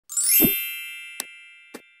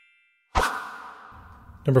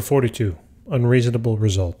Number 42, unreasonable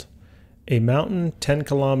result. A mountain 10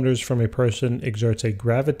 kilometers from a person exerts a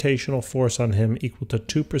gravitational force on him equal to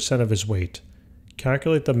 2% of his weight.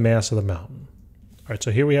 Calculate the mass of the mountain. All right,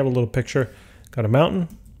 so here we have a little picture. Got a mountain,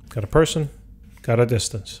 got a person, got a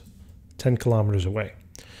distance, 10 kilometers away.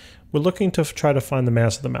 We're looking to try to find the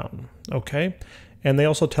mass of the mountain, okay? And they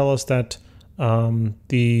also tell us that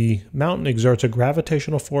the mountain exerts a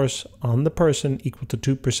gravitational force on the person equal to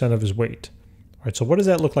 2% of his weight. All right, so what does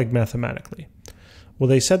that look like mathematically? Well,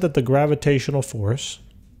 they said that the gravitational force,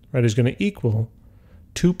 right, is going to equal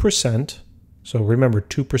 2%. So remember,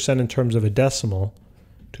 2% in terms of a decimal,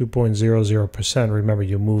 2.00%. Remember,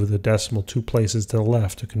 you move the decimal 2 places to the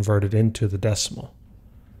left to convert it into the decimal.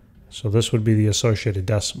 So this would be the associated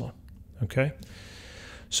decimal, okay?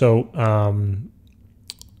 So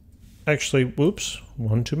actually, whoops,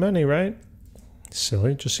 one too many, right?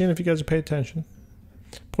 Silly, just seeing if you guys pay attention.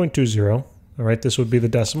 0.20, all right, this would be the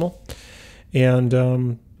decimal.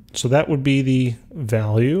 And so that would be the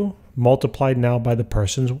value multiplied now by the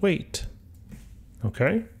person's weight,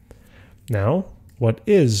 okay? Now, what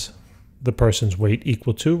is the person's weight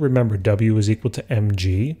equal to? Remember, W is equal to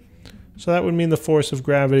mg. So that would mean the force of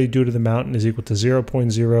gravity due to the mountain is equal to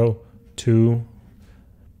 0.02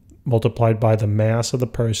 multiplied by the mass of the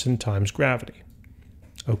person times gravity.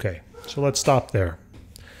 Okay, so let's stop there.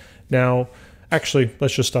 Now, actually,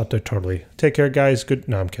 let's just stop there totally. Take care, guys. Good.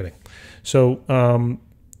 No, I'm kidding. So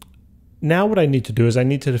now what I need to do is I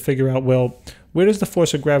need to figure out, well, where does the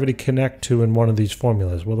force of gravity connect to in one of these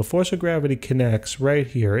formulas? Well, the force of gravity connects right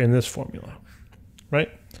here in this formula,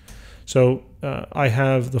 right? So I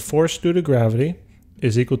have the force due to gravity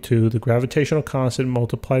is equal to the gravitational constant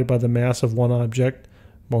multiplied by the mass of one object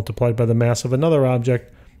multiplied by the mass of another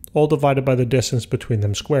object, all divided by the distance between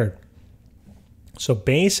them squared. So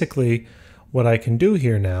basically, what I can do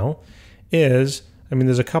here now is, I mean,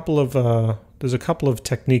 there's a couple of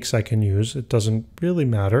techniques I can use. It doesn't really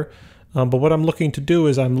matter. But what I'm looking to do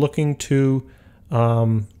is I'm looking to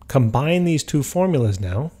combine these two formulas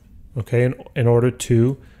now, okay, in order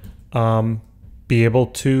to be able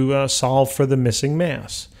to solve for the missing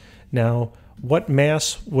mass. Now, what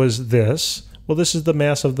mass was this? Well, this is the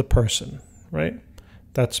mass of the person, right?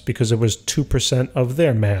 That's because it was 2% of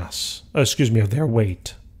their mass, of their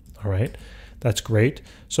weight, all right? That's great.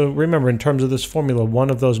 So remember, in terms of this formula,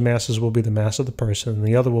 one of those masses will be the mass of the person, and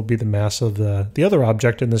the other will be the mass of the other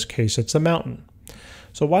object. In this case, it's a mountain.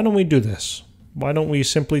 So why don't we do this? Why don't we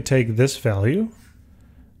simply take this value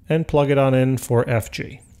and plug it on in for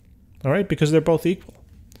Fg, all right? Because they're both equal.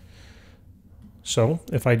 So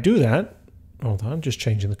if I do that, hold on, just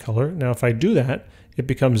changing the color. Now, if I do that, it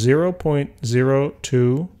becomes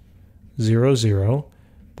 0.0200,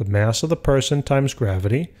 the mass of the person times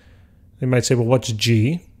gravity. They might say, well, what's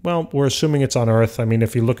G? Well, we're assuming it's on Earth. I mean,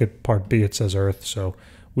 if you look at part B, it says Earth, so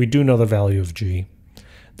we do know the value of G.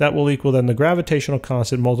 That will equal then the gravitational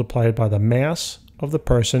constant multiplied by the mass of the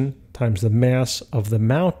person times the mass of the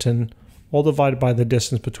mountain, all divided by the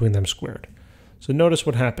distance between them squared. So notice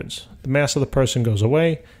what happens. The mass of the person goes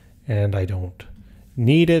away, and I don't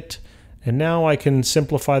need it. And now I can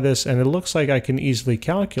simplify this, and it looks like I can easily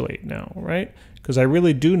calculate now, right? Because I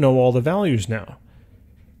really do know all the values now.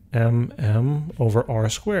 m over r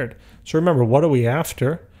squared. So remember, what are we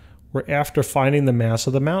after? We're after finding the mass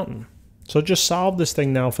of the mountain. So just solve this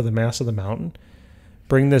thing now for the mass of the mountain.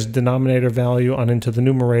 Bring this denominator value on into the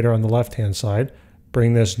numerator on the left-hand side.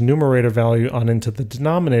 Bring this numerator value on into the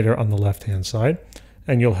denominator on the left-hand side.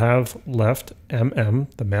 And you'll have left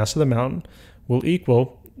the mass of the mountain, will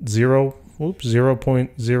equal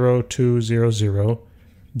 0.0200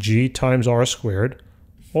 g times r squared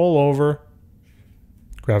all over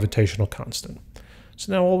gravitational constant.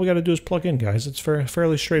 So now all we got to do is plug in, guys. It's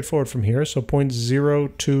fairly straightforward from here. So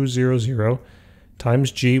 0.0200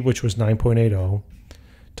 times g, which was 9.80,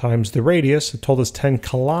 times the radius. It told us 10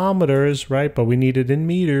 kilometers, right? But we need it in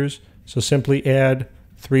meters. So simply add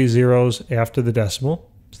 3 zeros after the decimal.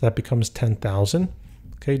 So that becomes 10,000.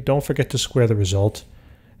 Okay, don't forget to square the result.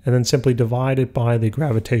 And then simply divide it by the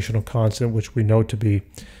gravitational constant, which we know to be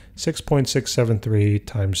 6.673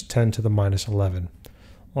 times 10 to the minus 11.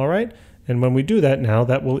 All right, and when we do that now,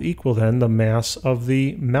 that will equal then the mass of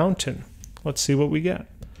the mountain. Let's see what we get.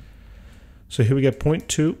 So here we get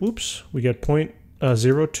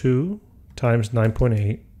 0.02 times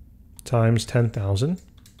 9.8 times 10,000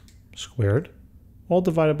 squared, all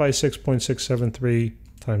divided by 6.673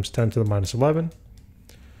 times 10 to the minus 11.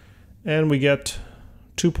 And we get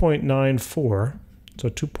 2.94, so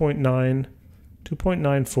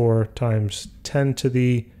 2.94 times 10 to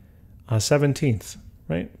the 17th,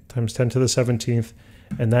 right? Times 10 to the 17th,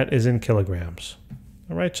 and that is in kilograms.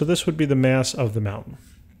 All right, so this would be the mass of the mountain.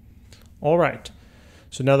 All right,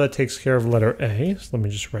 so now that takes care of letter A. So let me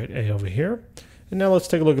just write A over here. And now let's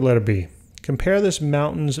take a look at letter B. Compare this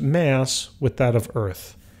mountain's mass with that of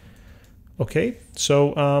Earth. Okay,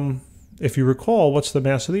 so if you recall, what's the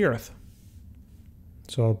mass of the Earth?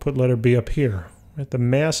 So I'll put letter B up here. Right? The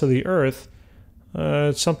mass of the Earth,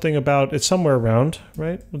 it's somewhere around,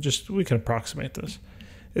 right? We can approximate this.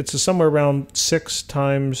 It's somewhere around 6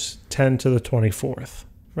 times 10 to the 24th,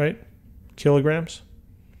 right? Kilograms.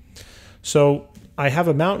 So I have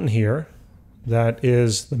a mountain here that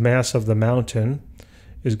is the mass of the mountain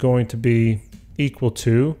is going to be equal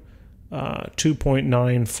to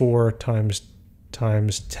 2.94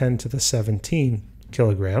 times 10 to the 17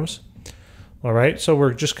 kilograms. All right, so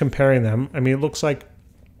we're just comparing them. I mean, it looks like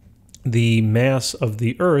the mass of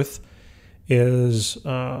the Earth is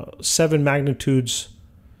 7 magnitudes,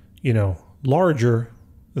 larger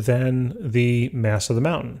than the mass of the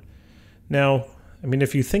mountain. Now, I mean,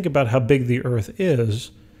 if you think about how big the Earth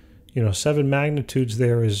is, 7 magnitudes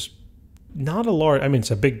there is not a large, I mean,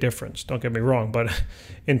 it's a big difference, don't get me wrong, but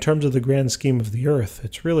in terms of the grand scheme of the Earth,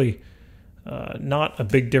 it's really not a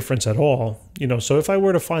big difference at all. So if I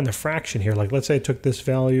were to find the fraction here, like let's say I took this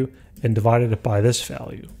value and divided it by this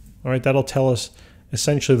value, all right, that'll tell us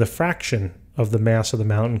essentially the fraction of the mass of the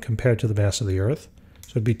mountain compared to the mass of the Earth.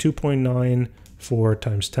 So it'd be 2.94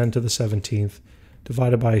 times 10 to the 17th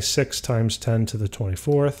divided by 6 times 10 to the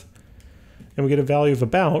 24th. And we get a value of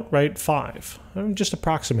about, right, 5. I'm just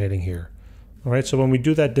approximating here. All right, so when we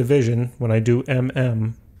do that division, when I do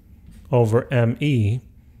mm over me,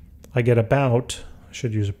 I get about, I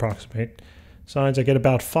should use approximate signs, I get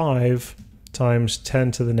about 5 times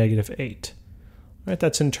 10 to the negative 8. All right,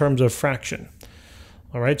 that's in terms of fraction.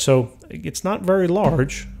 All right, so it's not very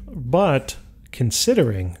large, but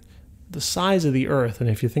considering the size of the Earth, and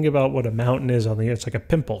if you think about what a mountain is on the Earth, it's like a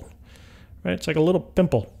pimple, right? It's like a little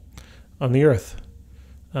pimple on the Earth.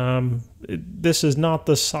 This is not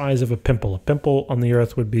the size of a pimple. A pimple on the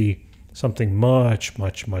Earth would be something much,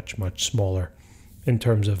 much, much, much smaller in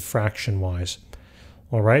terms of fraction-wise.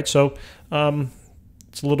 All right, so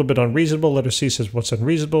it's a little bit unreasonable. Letter C says, what's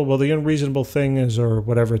unreasonable? Well, the unreasonable thing is, or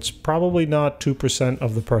whatever, it's probably not 2%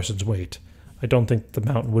 of the person's weight. I don't think the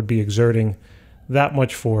mountain would be exerting that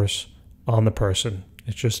much force on the person.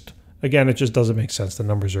 It's just, again, it just doesn't make sense. The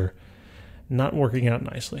numbers are not working out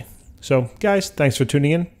nicely. So, guys, thanks for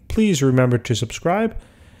tuning in. Please remember to subscribe,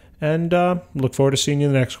 and look forward to seeing you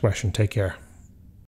in the next question. Take care.